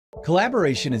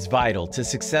Collaboration is vital to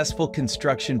successful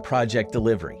construction project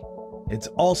delivery. It's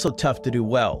also tough to do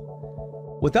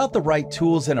well. Without the right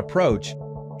tools and approach,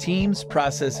 teams,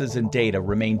 processes, and data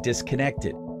remain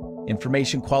disconnected.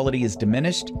 Information quality is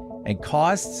diminished, and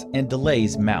costs and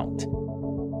delays mount.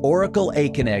 Oracle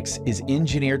Aconex is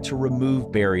engineered to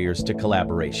remove barriers to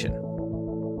collaboration.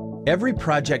 Every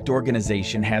project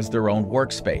organization has their own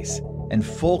workspace and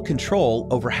full control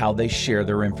over how they share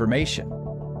their information.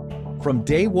 From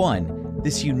day one,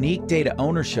 this unique data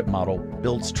ownership model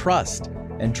builds trust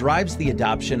and drives the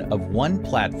adoption of one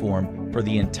platform for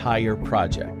the entire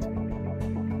project.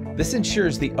 This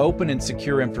ensures the open and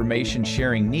secure information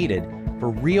sharing needed for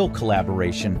real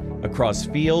collaboration across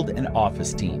field and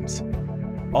office teams.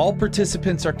 All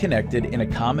participants are connected in a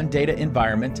common data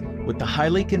environment with the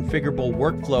highly configurable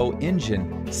workflow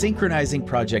engine synchronizing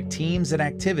project teams and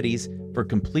activities for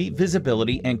complete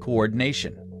visibility and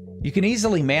coordination. You can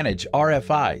easily manage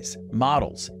RFIs,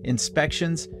 models,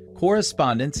 inspections,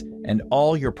 correspondence, and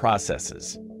all your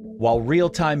processes, while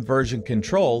real-time version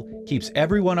control keeps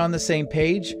everyone on the same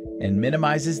page and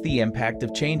minimizes the impact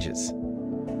of changes.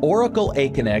 Oracle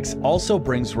Aconex also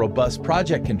brings robust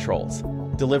project controls,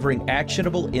 delivering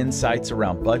actionable insights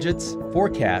around budgets,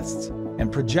 forecasts,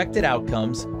 and projected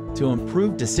outcomes to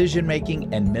improve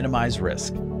decision-making and minimize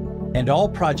risk. And all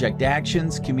project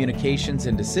actions, communications,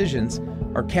 and decisions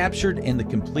are captured in the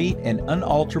complete and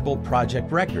unalterable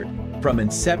project record from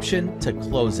inception to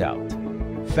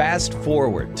closeout. Fast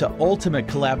forward to ultimate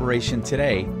collaboration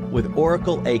today with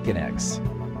Oracle Aconex.